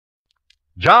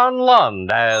John Lund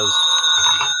as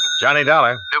Johnny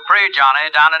Dollar. Dupree,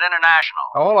 Johnny, down at International.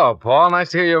 Oh, hello, Paul.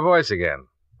 Nice to hear your voice again.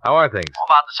 How are things? Oh,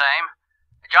 about the same.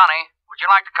 Hey, Johnny, would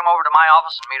you like to come over to my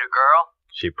office and meet a girl?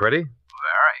 She pretty?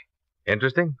 Very.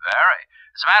 Interesting? Very.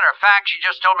 As a matter of fact, she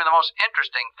just told me the most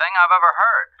interesting thing I've ever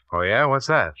heard. Oh, yeah? What's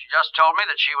that? She just told me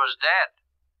that she was dead.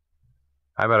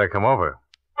 I better come over.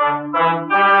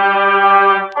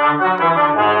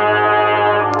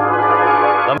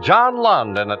 John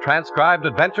Lund in a transcribed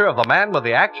adventure of the man with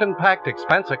the action-packed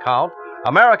expense account,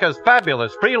 America's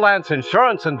fabulous freelance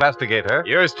insurance investigator.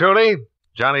 Yours truly,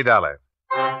 Johnny Dollar.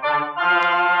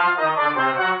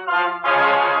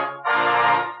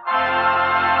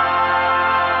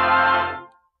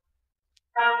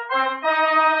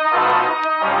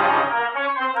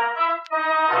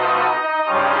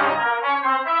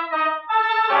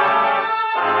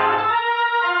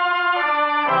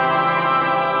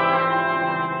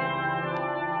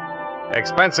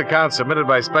 Expense account submitted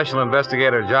by Special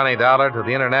Investigator Johnny Dollar to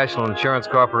the International Insurance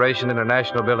Corporation,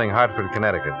 International Building, Hartford,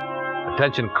 Connecticut.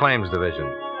 Attention Claims Division.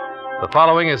 The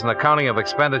following is an accounting of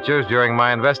expenditures during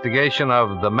my investigation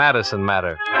of the Madison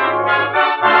Matter.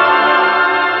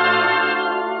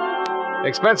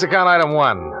 Expense account item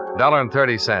 1,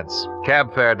 $1.30.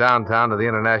 Cab fare downtown to the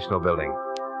International Building.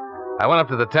 I went up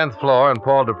to the 10th floor in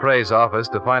Paul Dupree's office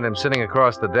to find him sitting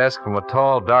across the desk from a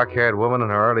tall, dark-haired woman in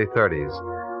her early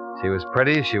 30s. She was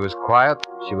pretty, she was quiet,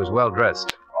 she was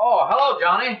well-dressed. Oh, hello,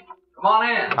 Johnny. Come on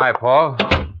in. Hi, Paul.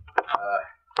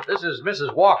 This is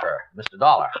Mrs. Walker, Mr.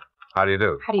 Dollar. How do you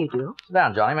do? How do you do? Sit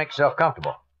down, Johnny. Make yourself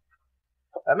comfortable.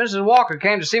 Mrs. Walker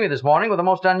came to see me this morning with a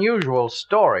most unusual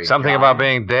story. Something Johnny. about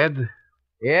being dead?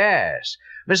 Yes.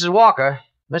 Mrs. Walker,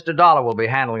 Mr. Dollar will be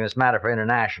handling this matter for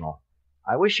International.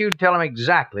 I wish you'd tell him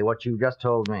exactly what you just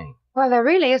told me. Well, there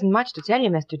really isn't much to tell you,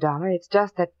 Mr. Dollar. It's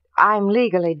just that I'm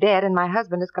legally dead and my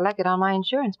husband is collected on my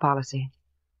insurance policy.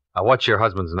 What's your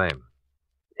husband's name?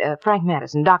 Frank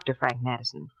Madison, Dr. Frank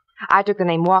Madison. I took the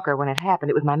name Walker when it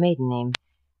happened. It was my maiden name.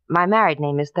 My married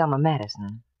name is Thelma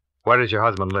Madison. Where does your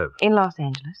husband live? In Los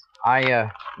Angeles.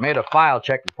 I made a file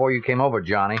check before you came over,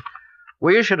 Johnny.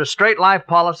 We issued a straight life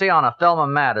policy on a Thelma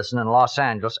Madison in Los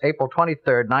Angeles, April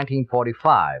 23rd,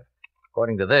 1945.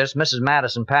 According to this, Mrs.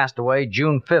 Madison passed away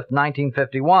June 5th,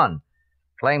 1951.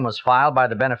 Claim was filed by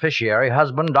the beneficiary,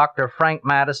 husband, Dr. Frank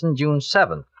Madison, June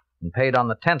 7th, and paid on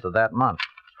the 10th of that month.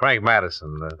 Frank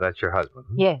Madison, that's your husband?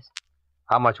 Yes.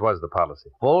 How much was the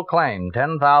policy? Full claim,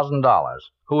 $10,000.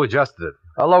 Who adjusted it?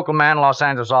 A local man, Los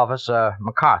Angeles office,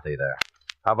 McCarthy there.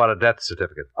 How about a death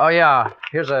certificate? Oh, yeah.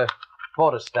 Here's a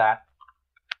photostat.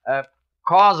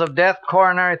 Cause of death,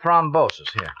 coronary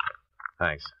thrombosis. Here.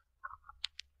 Thanks.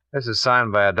 This is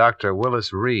signed by a Dr.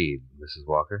 Willis Reed, Mrs.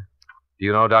 Walker. Do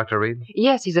you know Dr. Reed?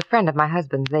 Yes, he's a friend of my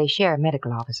husband's. They share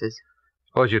medical offices.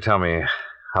 Suppose you tell me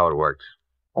how it worked.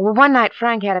 Well, one night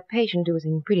Frank had a patient who was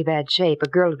in pretty bad shape. A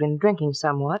girl had been drinking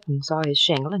somewhat and saw his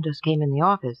shingle and just came in the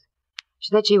office. She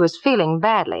said she was feeling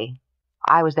badly.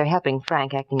 I was there helping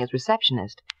Frank, acting as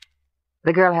receptionist.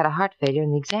 The girl had a heart failure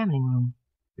in the examining room.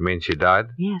 You mean she died?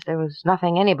 Yes, there was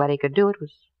nothing anybody could do. It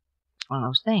was one of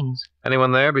those things.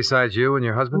 Anyone there besides you and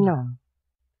your husband? No.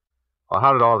 Well,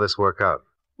 how did all this work out?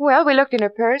 Well, we looked in her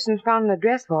purse and found an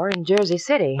address for her in Jersey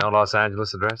City. No Los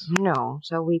Angeles address? No,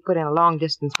 so we put in a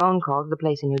long-distance phone call to the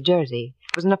place in New Jersey.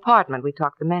 It was an apartment. We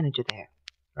talked to the manager there.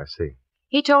 I see.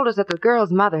 He told us that the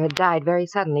girl's mother had died very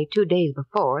suddenly 2 days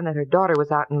before and that her daughter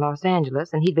was out in Los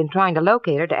Angeles and he'd been trying to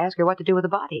locate her to ask her what to do with the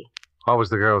body. What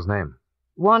was the girl's name?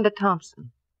 Wanda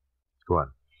Thompson. Go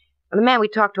on. The man we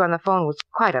talked to on the phone was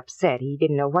quite upset. He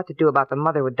didn't know what to do about the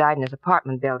mother who had died in his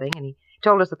apartment building, and he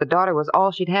told us that the daughter was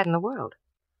all she'd had in the world.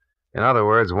 In other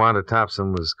words, Wanda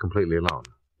Thompson was completely alone.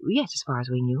 Yes, as far as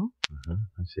we knew.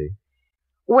 I see.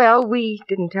 Well, we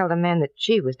didn't tell the man that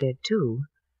she was dead, too.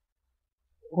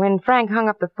 When Frank hung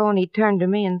up the phone, he turned to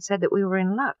me and said that we were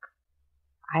in luck.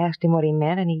 I asked him what he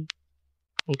meant, and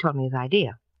he told me his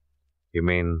idea. You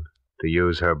mean to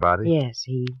use her body? Yes,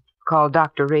 he called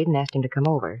Dr. Reed and asked him to come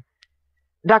over.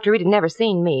 Dr. Reed had never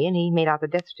seen me, and he made out the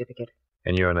death certificate.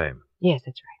 In your name? Yes,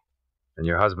 that's right. And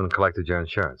your husband collected your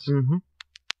insurance? Mm-hmm.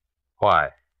 Why?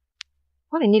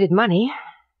 Well, he needed money.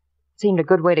 Seemed a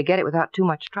good way to get it without too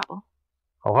much trouble.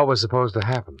 Well, what was supposed to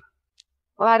happen?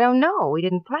 Well, I don't know. We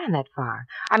didn't plan that far.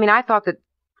 I mean, I thought that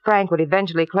Frank would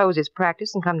eventually close his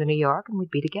practice and come to New York, and we'd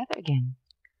be together again.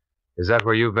 Is that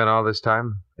where you've been all this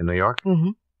time? In New York? Mm-hmm.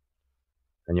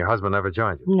 And your husband never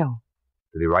joined you? No.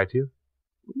 Did he write to you?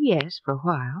 Yes, for a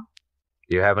while.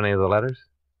 Do you have any of the letters?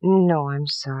 No, I'm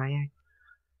sorry.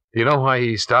 Do you know why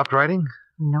he stopped writing?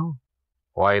 No.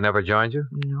 Why he never joined you?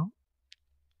 No.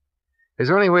 Is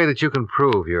there any way that you can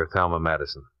prove you're Thelma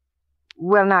Madison?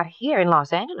 Well, not here in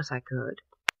Los Angeles I could.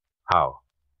 How?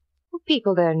 Well,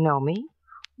 people there know me.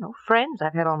 No friends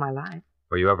I've had all my life.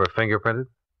 Were you ever fingerprinted?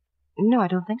 No, I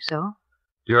don't think so.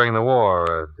 During the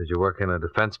war, did you work in a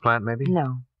defense plant, maybe?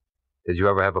 No. Did you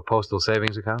ever have a postal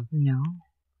savings account? No.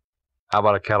 How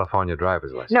about a California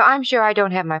driver's license? No, I'm sure I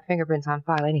don't have my fingerprints on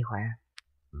file anywhere.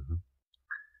 Mm-hmm.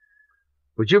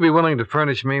 Would you be willing to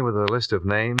furnish me with a list of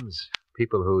names,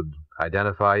 people who'd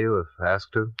identify you if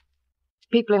asked to?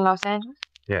 People in Los Angeles?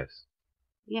 Yes.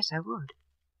 Yes, I would.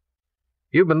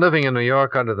 You've been living in New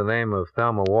York under the name of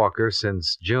Thelma Walker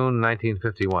since June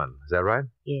 1951. Is that right?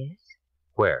 Yes.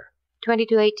 Where?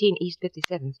 2218 East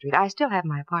 57th Street. I still have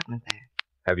my apartment there.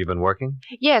 Have you been working?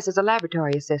 Yes, as a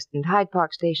laboratory assistant, Hyde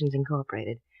Park Stations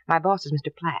Incorporated. My boss is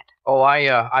Mr. Platt. Oh,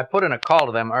 I put in a call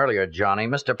to them earlier, Johnny.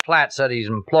 Mr. Platt said he's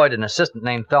employed an assistant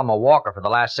named Thelma Walker for the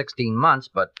last 16 months,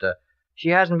 but she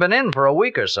hasn't been in for a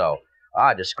week or so.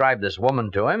 I described this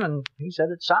woman to him, and he said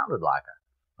it sounded like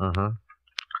her. Mm-hmm.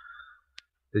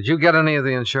 Did you get any of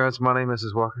the insurance money,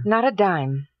 Mrs. Walker? Not a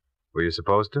dime. Were you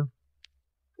supposed to?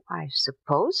 I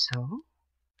suppose so.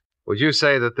 Would you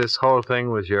say that this whole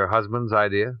thing was your husband's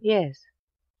idea? Yes.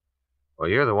 Well,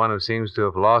 you're the one who seems to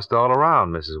have lost all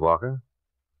around, Mrs. Walker.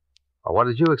 Well, what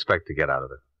did you expect to get out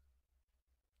of it?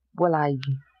 Well, I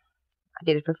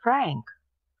did it for Frank.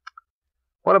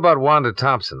 What about Wanda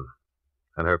Thompson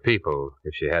and her people,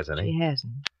 if she has any? She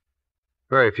hasn't.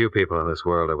 Very few people in this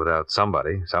world are without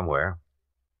somebody, somewhere.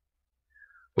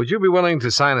 Would you be willing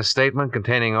to sign a statement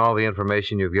containing all the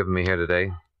information you've given me here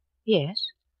today? Yes.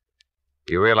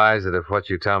 You realize that if what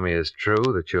you tell me is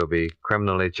true, that you'll be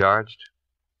criminally charged?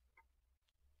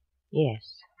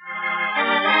 Yes.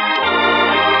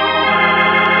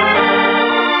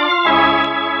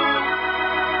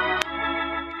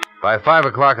 By 5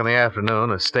 o'clock in the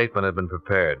afternoon, a statement had been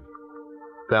prepared.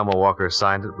 Thelma Walker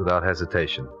signed it without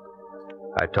hesitation.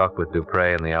 I talked with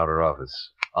Dupre in the outer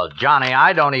office. Well, Johnny,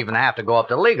 I don't even have to go up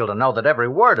to legal to know that every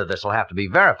word of this will have to be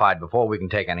verified before we can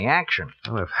take any action.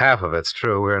 Well, if half of it's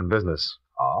true, we're in business.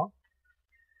 Oh?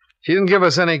 She didn't give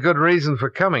us any good reason for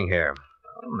coming here.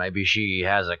 Well, maybe she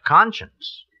has a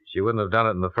conscience. She wouldn't have done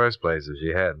it in the first place if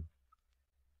she had. In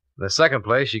the second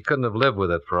place, she couldn't have lived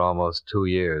with it for almost 2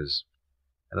 years.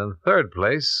 And in the third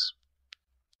place,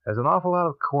 there's an awful lot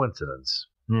of coincidence.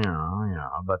 Yeah,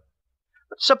 but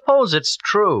suppose it's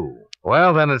true.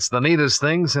 Well, then it's the neatest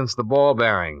thing since the ball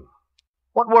bearing.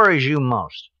 What worries you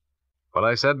most? What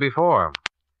I said before.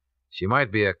 She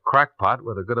might be a crackpot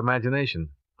with a good imagination.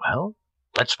 Well,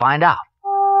 let's find out.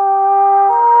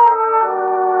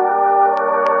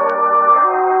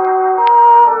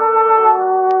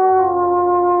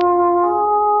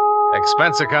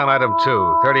 Expense account item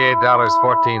 2,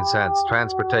 $38.14,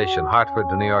 transportation, Hartford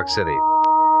to New York City.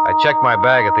 I checked my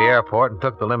bag at the airport and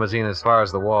took the limousine as far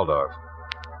as the Waldorf.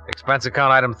 Expense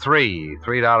account item 3,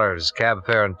 $3, cab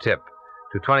fare and tip,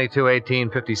 to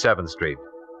 2218 57th Street,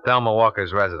 Thelma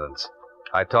Walker's residence.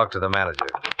 I talked to the manager.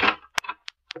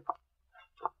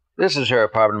 This is her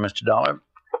apartment, Mr. Dollar.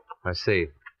 I see.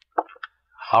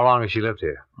 How long has she lived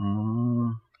here?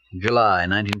 July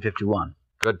 1951.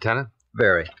 Good tenant?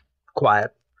 Very.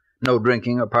 Quiet. No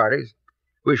drinking or parties.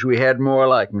 Wish we had more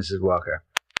like Mrs. Walker.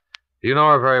 Do you know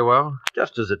her very well?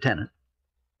 Just as a tenant.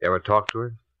 You ever talked to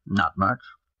her? Not much.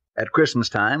 At Christmas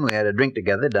time, we had a drink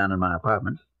together down in my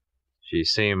apartment. She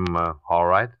seem all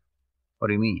right? What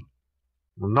do you mean?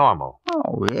 Normal.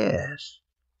 Oh, yes.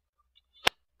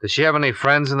 Does she have any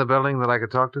friends in the building that I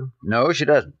could talk to? No, she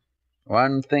doesn't.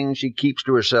 One thing she keeps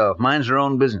to herself. Minds her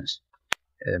own business.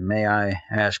 May I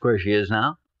ask where she is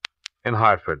now? In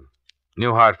Hartford.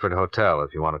 New Hartford Hotel,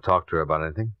 if you want to talk to her about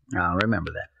anything. I'll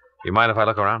remember that. You mind if I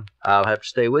look around? I'll have to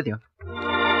stay with you.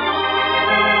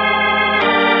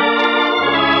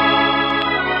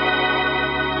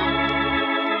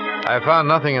 I found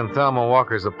nothing in Thelma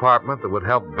Walker's apartment that would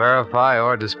help verify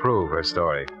or disprove her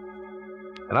story.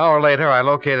 An hour later, I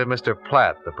located Mr.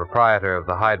 Platt, the proprietor of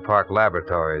the Hyde Park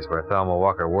Laboratories where Thelma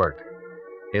Walker worked.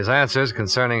 His answers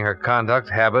concerning her conduct,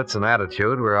 habits, and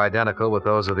attitude were identical with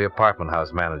those of the apartment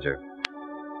house manager.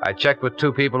 I checked with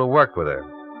 2 people who worked with her.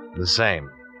 The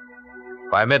same.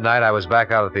 By midnight, I was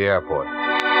back out at the airport.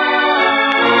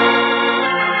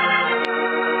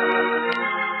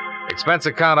 Expense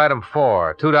account item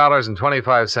 4,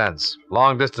 $2.25.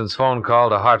 Long-distance phone call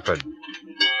to Hartford.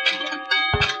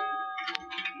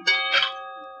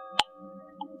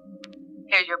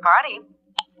 Here's your party.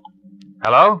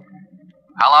 Hello?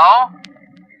 Hello?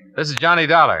 This is Johnny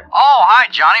Dollar. Oh, hi,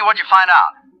 Johnny. What'd you find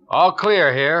out? All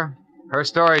clear here. Her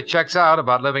story checks out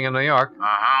about living in New York.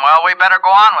 Well, we better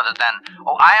go on with it then.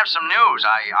 Oh, I have some news.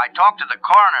 I talked to the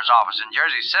coroner's office in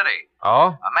Jersey City.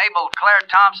 Oh? Mabel Claire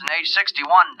Thompson, age 61,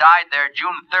 died there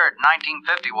June 3rd,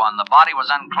 1951. The body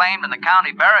was unclaimed and the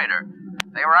county buried her.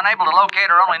 They were unable to locate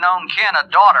her only known kin, a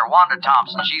daughter, Wanda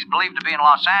Thompson. She's believed to be in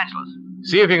Los Angeles.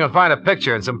 See if you can find a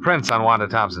picture and some prints on Wanda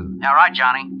Thompson. Yeah, right,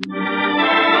 Johnny.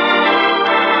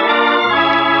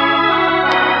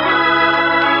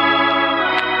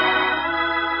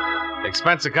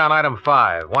 Expense account item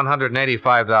 5,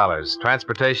 $185.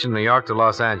 Transportation New York to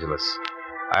Los Angeles.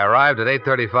 I arrived at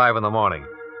 8:35 in the morning.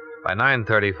 By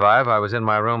 9:35, I was in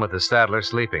my room at the Statler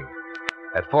sleeping.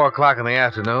 At 4 o'clock in the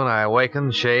afternoon, I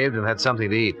awakened, shaved, and had something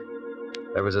to eat.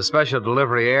 There was a special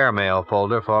delivery airmail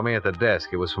folder for me at the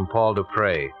desk. It was from Paul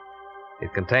Dupre.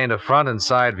 It contained a front and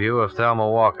side view of Thelma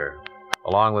Walker,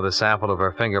 along with a sample of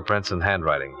her fingerprints and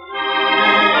handwriting.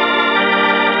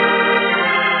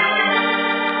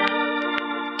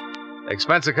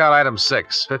 Expense account item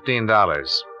 6,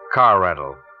 $15. Car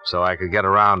rental, so I could get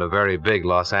around a very big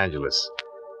Los Angeles.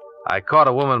 I caught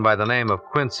a woman by the name of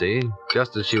Quincy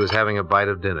just as she was having a bite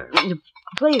of dinner.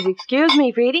 Please excuse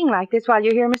me for eating like this while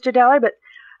you're here, Mr. Dollar, but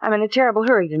I'm in a terrible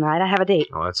hurry tonight. I have a date.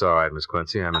 Oh, that's all right, Miss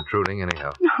Quincy. I'm intruding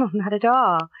anyhow. No, not at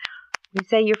all. You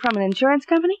say you're from an insurance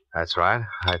company? That's right.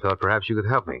 I thought perhaps you could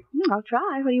help me. I'll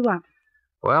try. What do you want?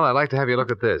 Well, I'd like to have you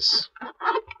look at this.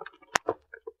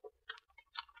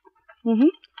 Mm-hmm.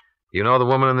 You know the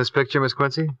woman in this picture, Miss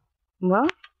Quincy? Well,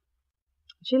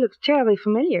 she looks terribly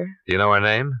familiar. Do you know her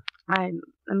name? Let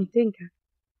me think.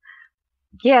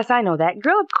 Yes, I know that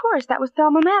girl. Of course, that was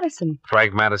Thelma Madison.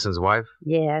 Frank Madison's wife?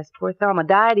 Yes, poor Thelma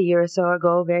died a year or so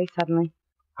ago, very suddenly.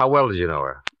 How well did you know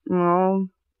her? Oh,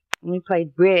 we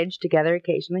played bridge together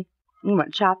occasionally. We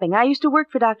went shopping. I used to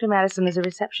work for Dr. Madison as a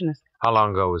receptionist. How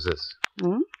long ago was this?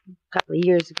 A couple of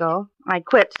years ago. I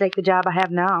quit to take the job I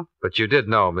have now. But you did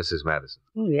know Mrs. Madison?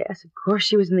 Oh, yes, of course.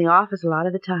 She was in the office a lot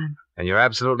of the time. And you're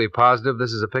absolutely positive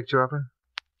this is a picture of her?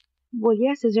 Well,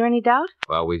 yes. Is there any doubt?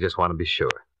 Well, we just want to be sure.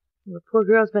 Well, the poor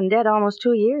girl's been dead almost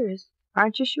 2 years.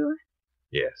 Aren't you sure?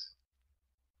 Yes.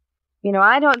 You know,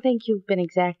 I don't think you've been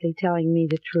exactly telling me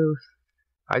the truth.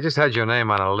 I just had your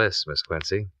name on a list, Miss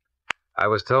Quincy. I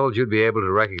was told you'd be able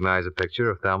to recognize a picture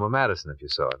of Thelma Madison if you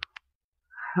saw it.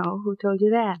 Oh, who told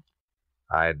you that?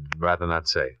 I'd rather not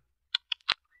say.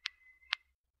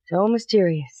 So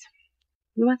mysterious.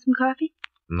 You want some coffee?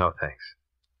 No, thanks.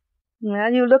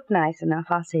 Well, you look nice enough,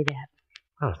 I'll say that.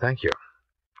 Oh, thank you.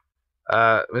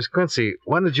 Miss Quincy,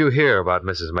 when did you hear about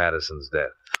Mrs. Madison's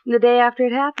death? The day after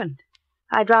it happened.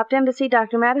 I dropped in to see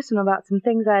Dr. Madison about some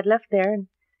things I'd left there, and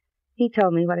he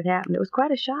told me what had happened. It was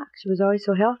quite a shock. She was always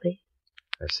so healthy.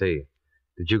 I see.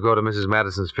 Did you go to Mrs.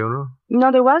 Madison's funeral?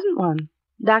 No, there wasn't one.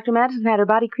 Dr. Madison had her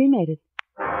body cremated.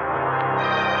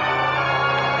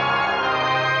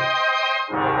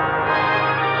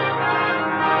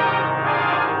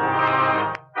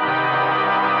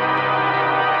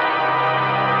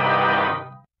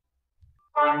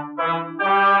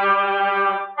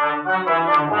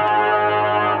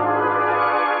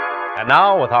 And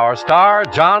now, with our star,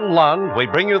 John Lund, we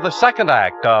bring you the second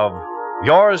act of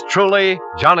Yours Truly,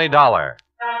 Johnny Dollar.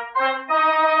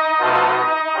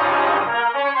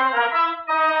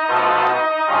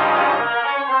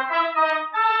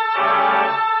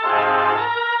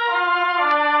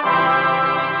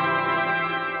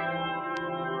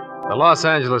 The Los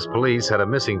Angeles police had a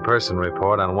missing person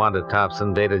report on Wanda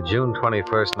Thompson dated June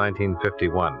 21st,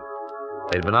 1951.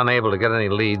 They'd been unable to get any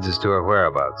leads as to her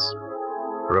whereabouts.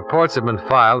 The reports had been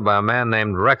filed by a man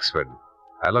named Rexford.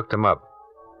 I looked him up.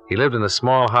 He lived in a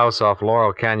small house off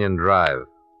Laurel Canyon Drive.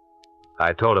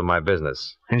 I told him my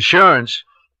business. Insurance?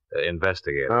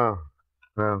 Investigator. Oh.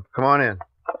 Well, come on in.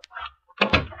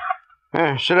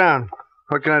 Here, sit down.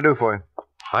 What can I do for you?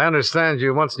 I understand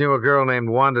you once knew a girl named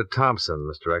Wanda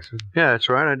Thompson, Mr. Rexford. Yeah, that's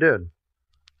right, I did.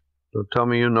 Don't tell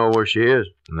me you know where she is.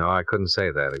 No, I couldn't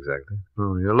say that exactly.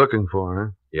 Oh, you're looking for her,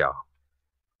 huh? Yeah.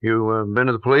 You been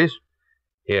to the police?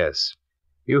 Yes.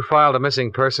 You filed a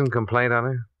missing person complaint on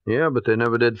her? Yeah, but they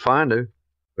never did find her.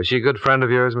 Was she a good friend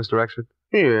of yours, Mr. Rexford?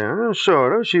 Yeah,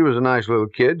 sort of. She was a nice little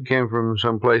kid. Came from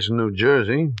someplace in New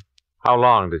Jersey. How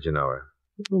long did you know her?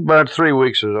 About 3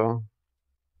 weeks or so.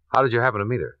 How did you happen to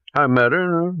meet her? I met her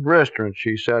in a restaurant.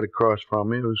 She sat across from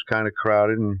me. It was kind of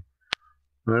crowded, and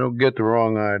I don't get the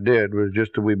wrong idea. It was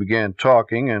just that we began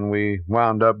talking, and we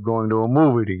wound up going to a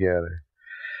movie together.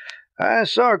 I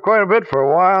saw her quite a bit for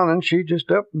a while, and then she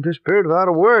just up and disappeared without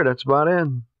a word. That's about it.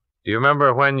 Do you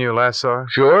remember when you last saw her?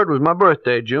 Sure, it was my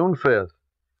birthday, June 5th.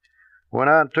 Went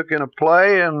out and took in a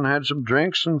play and had some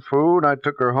drinks and food. I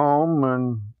took her home,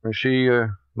 and she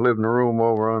lived in a room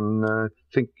over on, I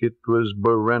think it was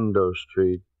Berendo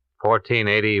Street.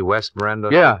 1480 West Miranda?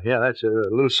 Yeah, that's a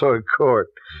little sort court.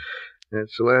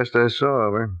 That's the last I saw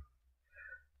of her.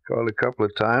 Called a couple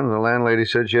of times, and the landlady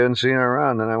said she hadn't seen her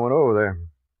around, then I went over there.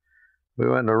 We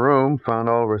went in the room, found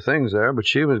all of her things there, but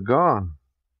she was gone.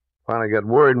 Finally got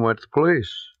worried and went to the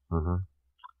police. Mm-hmm.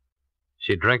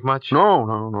 She drink much?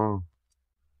 No.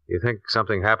 You think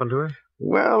something happened to her?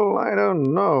 Well, I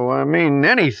don't know. I mean,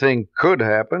 anything could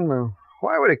happen.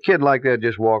 Why would a kid like that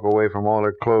just walk away from all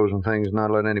her clothes and things and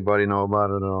not let anybody know about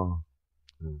it at all?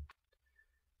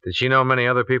 Did she know many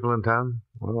other people in town?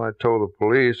 Well, I told the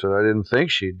police that I didn't think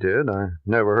she did. I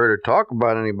never heard her talk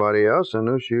about anybody else. I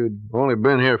knew she'd only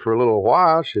been here for a little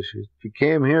while. She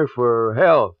came here for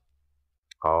health.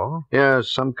 Oh? Yeah,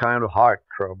 some kind of heart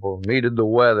trouble. Needed the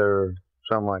weather or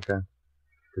something like that.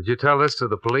 Did you tell this to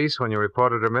the police when you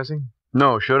reported her missing?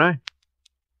 No, should I?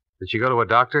 Did she go to a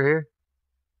doctor here?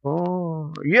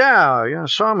 Oh, yeah. I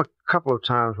saw him a couple of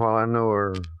times while I knew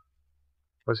her.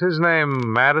 Was his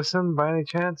name Madison, by any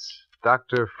chance?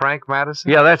 Dr. Frank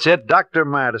Madison? Yeah, that's it. Dr.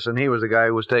 Madison. He was the guy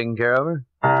who was taking care of her.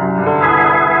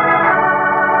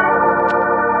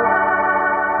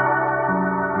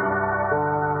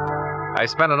 I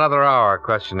spent another hour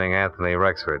questioning Anthony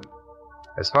Rexford.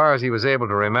 As far as he was able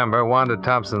to remember, Wanda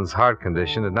Thompson's heart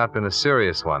condition had not been a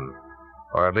serious one,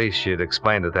 or at least she had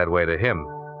explained it that way to him.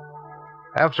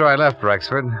 After I left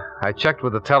Rexford, I checked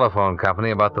with the telephone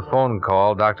company about the phone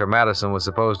call Dr. Madison was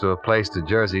supposed to have placed to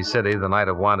Jersey City the night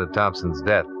of Wanda Thompson's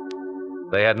death.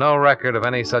 They had no record of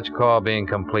any such call being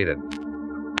completed.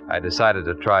 I decided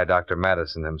to try Dr.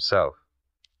 Madison himself.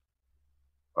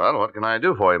 Well, what can I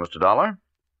do for you, Mr. Dollar?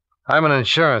 I'm an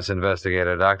insurance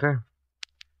investigator, Doctor.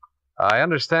 I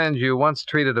understand you once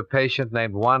treated a patient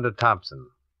named Wanda Thompson.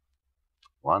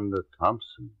 Wanda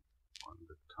Thompson?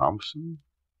 Wanda Thompson?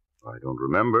 I don't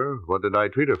remember. What did I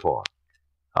treat her for?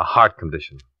 A heart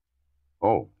condition.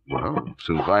 Oh, well,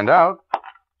 soon find out.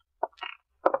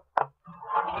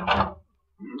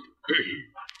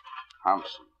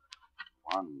 Thompson.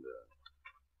 Wanda.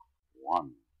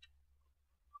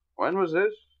 When was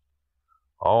this?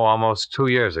 Oh, almost 2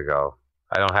 years ago.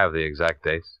 I don't have the exact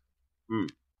dates.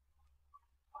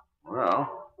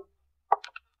 Well, I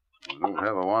don't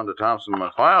have a Wanda Thompson in my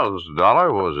files, Mr.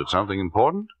 Dollar. Was it something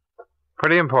important?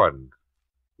 Pretty important.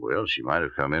 Well, she might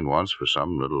have come in once for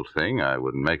some little thing. I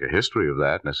wouldn't make a history of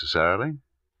that necessarily.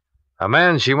 A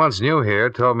man she once knew here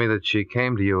told me that she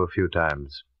came to you a few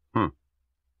times.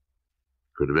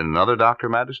 Could have been another Dr.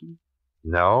 Madison?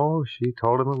 No, she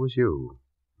told him it was you.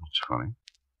 That's funny.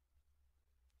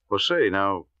 Well, say,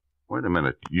 now, wait a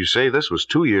minute. You say this was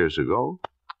 2 years ago?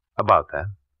 About that.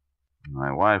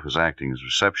 My wife was acting as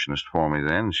receptionist for me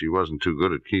then. She wasn't too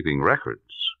good at keeping records.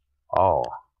 Oh.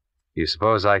 You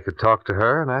suppose I could talk to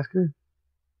her and ask her?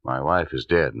 My wife is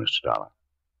dead, Mr. Dollar.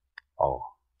 Oh.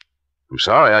 I'm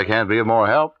sorry I can't be of more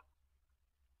help.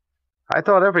 I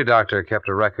thought every doctor kept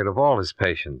a record of all his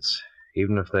patients,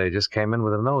 even if they just came in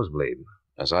with a nosebleed.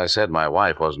 As I said, my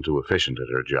wife wasn't too efficient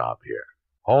at her job here.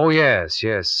 Oh, yes.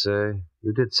 You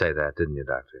did say that, didn't you,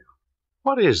 Doctor?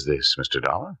 What is this, Mr.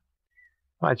 Dollar?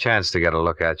 My chance to get a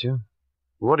look at you.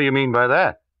 What do you mean by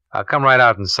that? I'll come right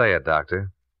out and say it,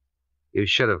 Doctor. You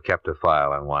should have kept a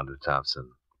file on Wanda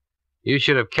Thompson. You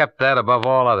should have kept that above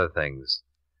all other things.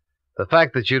 The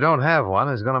fact that you don't have one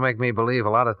is going to make me believe a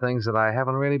lot of things that I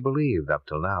haven't really believed up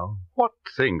till now. What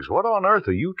things? What on earth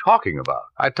are you talking about?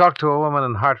 I talked to a woman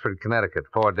in Hartford, Connecticut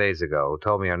 4 days ago who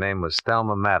told me her name was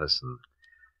Thelma Madison.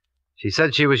 She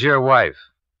said she was your wife.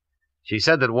 She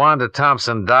said that Wanda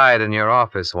Thompson died in your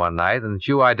office one night and that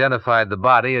you identified the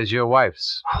body as your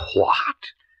wife's. What?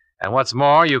 And what's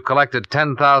more, you collected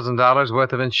 $10,000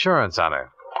 worth of insurance on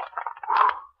her.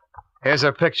 Here's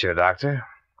her picture, Doctor.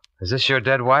 Is this your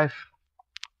dead wife?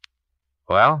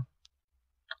 Well?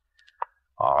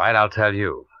 All right, I'll tell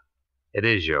you. It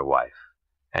is your wife.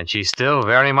 And she's still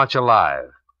very much alive.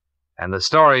 And the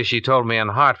story she told me in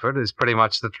Hartford is pretty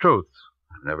much the truth.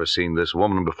 I've never seen this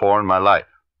woman before in my life.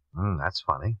 That's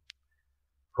funny.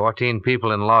 14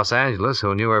 people in Los Angeles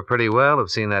who knew her pretty well have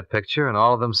seen that picture, and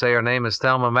all of them say her name is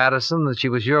Thelma Madison, that she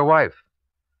was your wife.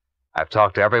 I've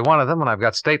talked to every one of them, and I've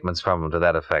got statements from them to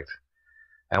that effect.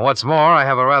 And what's more, I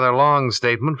have a rather long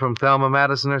statement from Thelma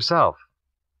Madison herself.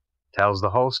 Tells the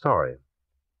whole story.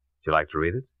 Would you like to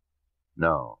read it?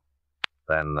 No.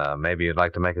 Then maybe you'd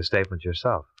like to make a statement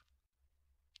yourself.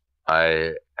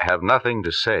 I have nothing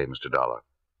to say, Mr. Dollar.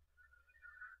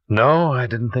 No, I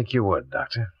didn't think you would,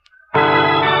 Doctor.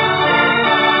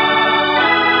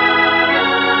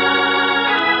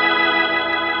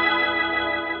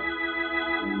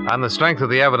 On the strength of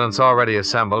the evidence already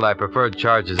assembled, I preferred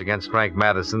charges against Frank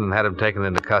Madison and had him taken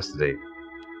into custody.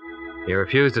 He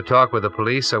refused to talk with the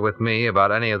police or with me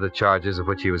about any of the charges of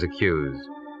which he was accused.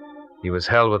 He was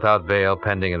held without bail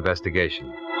pending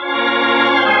investigation.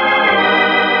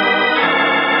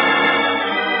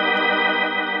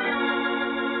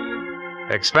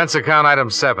 Expense account item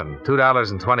 7,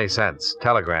 $2.20.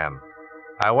 Telegram.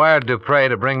 I wired Dupre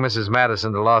to bring Mrs.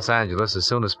 Madison to Los Angeles as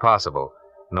soon as possible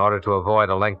in order to avoid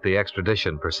a lengthy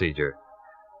extradition procedure.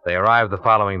 They arrived the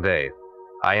following day.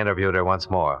 I interviewed her once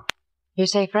more. You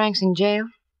say Frank's in jail?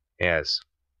 Yes.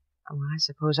 Oh, I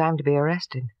suppose I'm to be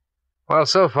arrested. Well,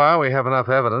 so far we have enough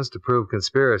evidence to prove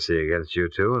conspiracy against you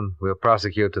two, and we'll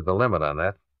prosecute to the limit on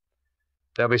that.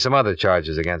 There'll be some other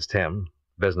charges against him,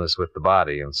 business with the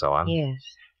body and so on. Yes.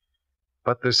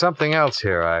 But there's something else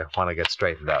here I want to get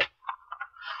straightened out.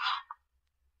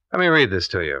 Let me read this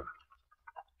to you.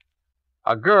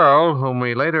 A girl, whom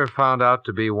we later found out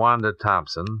to be Wanda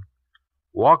Thompson,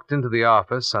 walked into the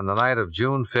office on the night of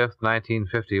June 5th,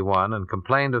 1951, and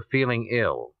complained of feeling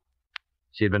ill.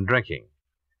 She'd been drinking.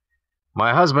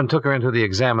 My husband took her into the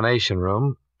examination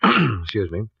room,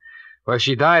 where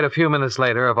she died a few minutes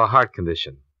later of a heart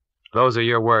condition. Those are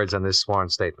your words on this sworn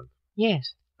statement.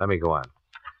 Yes. Let me go on.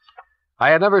 I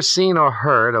had never seen or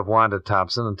heard of Wanda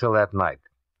Thompson until that night.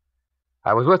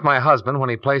 I was with my husband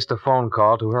when he placed a phone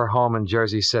call to her home in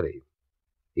Jersey City.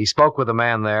 He spoke with a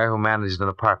man there who managed an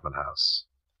apartment house,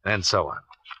 and so on.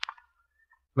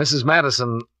 Mrs.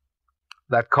 Madison,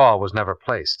 that call was never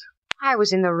placed. I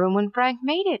was in the room when Frank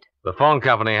made it. The phone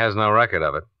company has no record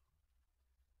of it.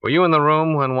 Were you in the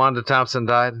room when Wanda Thompson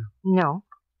died? No.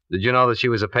 Did you know that she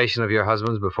was a patient of your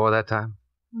husband's before that time?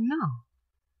 No.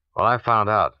 Well, I found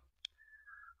out.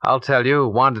 I'll tell you,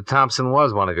 Wanda Thompson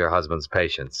was one of your husband's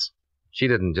patients. She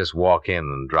didn't just walk in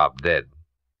and drop dead.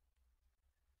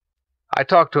 I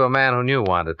talked to a man who knew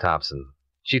Wanda Thompson.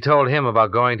 She told him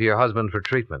about going to your husband for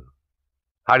treatment.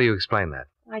 How do you explain that?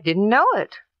 I didn't know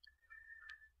it.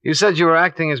 You said you were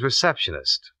acting as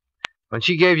receptionist. When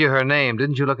she gave you her name,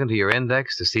 didn't you look into your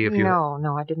index to see if you...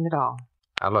 No, I didn't at all.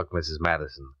 Now, look, Mrs.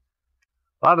 Madison,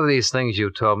 a lot of these things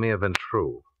you told me have been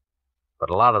true, but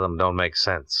a lot of them don't make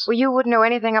sense. Well, you wouldn't know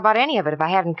anything about any of it if I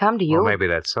hadn't come to you. Well, maybe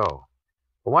that's so.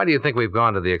 But why do you think we've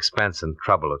gone to the expense and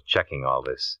trouble of checking all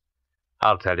this?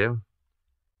 I'll tell you.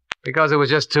 Because it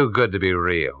was just too good to be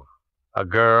real. A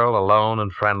girl, alone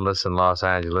and friendless in Los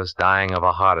Angeles, dying of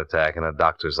a heart attack in a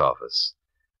doctor's office.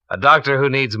 A doctor who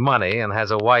needs money and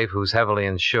has a wife who's heavily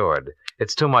insured.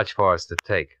 It's too much for us to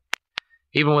take.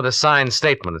 Even with a signed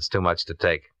statement, it's too much to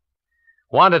take.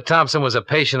 Wanda Thompson was a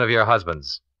patient of your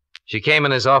husband's. She came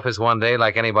in his office one day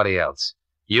like anybody else.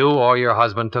 You or your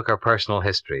husband took her personal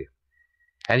history.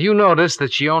 And you noticed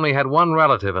that she only had one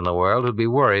relative in the world who'd be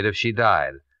worried if she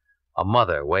died. A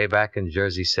mother way back in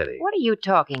Jersey City. What are you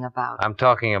talking about? I'm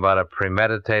talking about a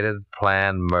premeditated,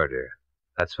 planned murder.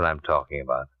 That's what I'm talking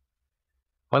about.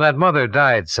 When that mother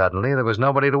died suddenly, there was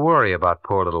nobody to worry about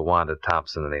poor little Wanda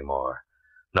Thompson anymore.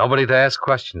 Nobody to ask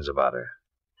questions about her.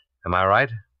 Am I right?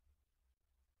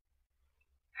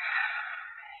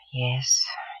 Yes,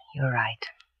 you're right.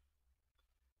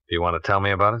 Do you want to tell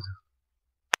me about it?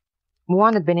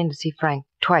 Juan had been in to see Frank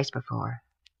twice before.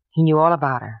 He knew all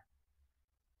about her.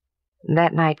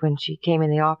 That night when she came in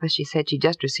the office, she said she'd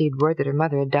just received word that her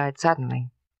mother had died suddenly.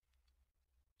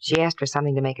 She asked for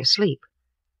something to make her sleep.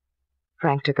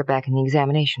 Frank took her back in the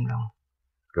examination room.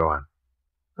 Go on.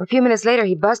 A few minutes later,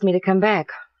 he buzzed me to come back.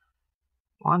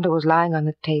 Wanda was lying on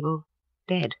the table,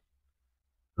 dead.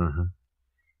 Mm-hmm.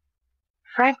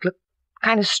 Frank looked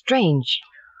kind of strange.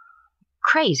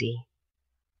 Crazy.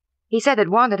 He said that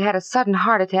Wanda had had a sudden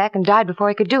heart attack and died before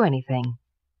he could do anything.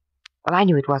 Well, I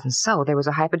knew it wasn't so. There was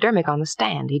a hypodermic on the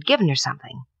stand. He'd given her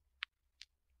something.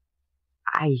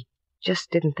 I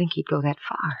just didn't think he'd go that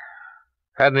far.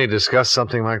 Hadn't he discussed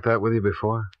something like that with you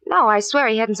before? No, I swear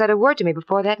he hadn't said a word to me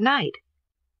before that night.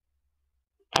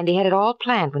 And he had it all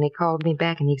planned when he called me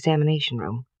back in the examination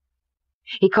room.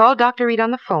 He called Dr. Reed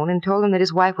on the phone and told him that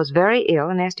his wife was very ill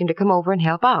and asked him to come over and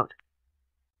help out.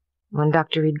 When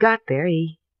Dr. Reed got there,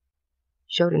 he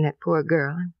showed him that poor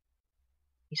girl, and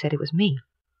he said it was me.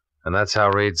 And that's how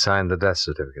Reed signed the death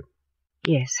certificate?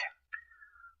 Yes.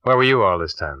 Where were you all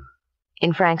this time?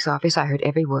 In Frank's office, I heard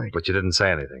every word. But you didn't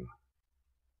say anything?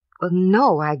 Well,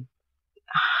 no, I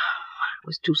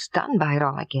was too stunned by it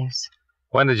all, I guess.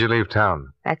 When did you leave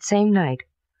town? That same night.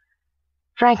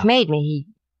 Frank made me.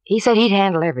 He said he'd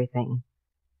handle everything.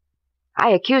 I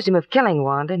accused him of killing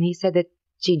Wanda, and he said that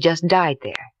she just died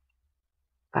there.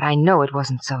 But I know it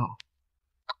wasn't so.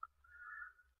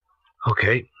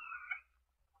 Okay.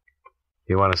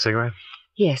 You want a cigarette?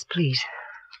 Yes, please.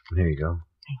 Here you go.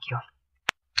 Thank you.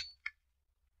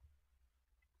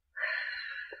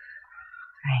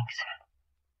 Thanks.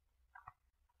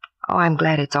 Oh, I'm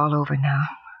glad it's all over now.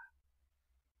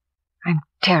 I'm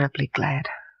terribly glad.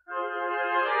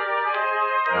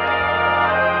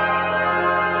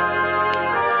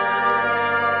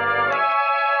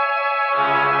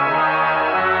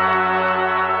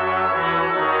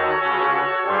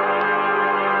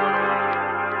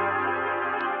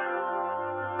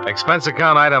 Expense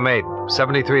account item 8,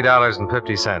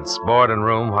 $73.50. Board and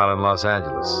room while in Los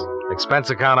Angeles. Expense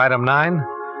account item 9,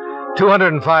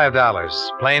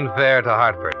 $205. Plane fare to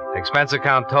Hartford. Expense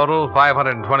account total,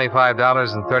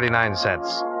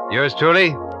 $525.39. Yours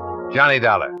truly, Johnny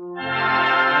Dollar.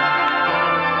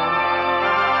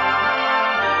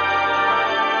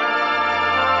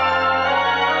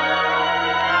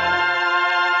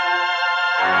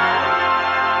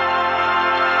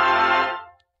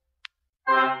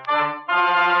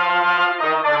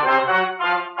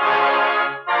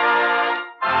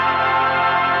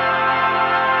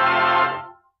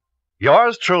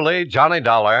 Yours truly, Johnny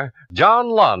Dollar, John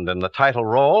Lund in the title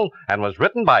role, and was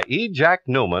written by E. Jack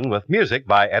Newman with music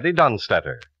by Eddie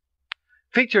Dunstetter.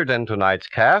 Featured in tonight's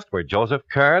cast were Joseph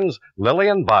Kearns,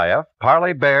 Lillian Baeff,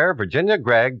 Parley Bear, Virginia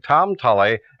Gregg, Tom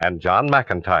Tully, and John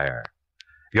McIntyre.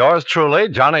 Yours truly,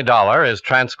 Johnny Dollar, is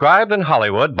transcribed in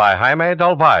Hollywood by Jaime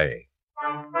Del Valle.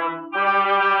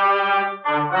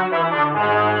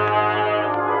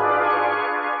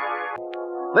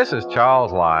 This is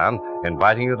Charles Lyon,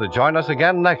 inviting you to join us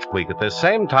again next week at this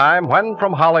same time when,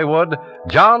 from Hollywood,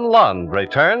 John Lund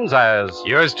returns as...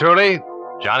 Yours truly,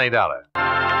 Johnny Dollar.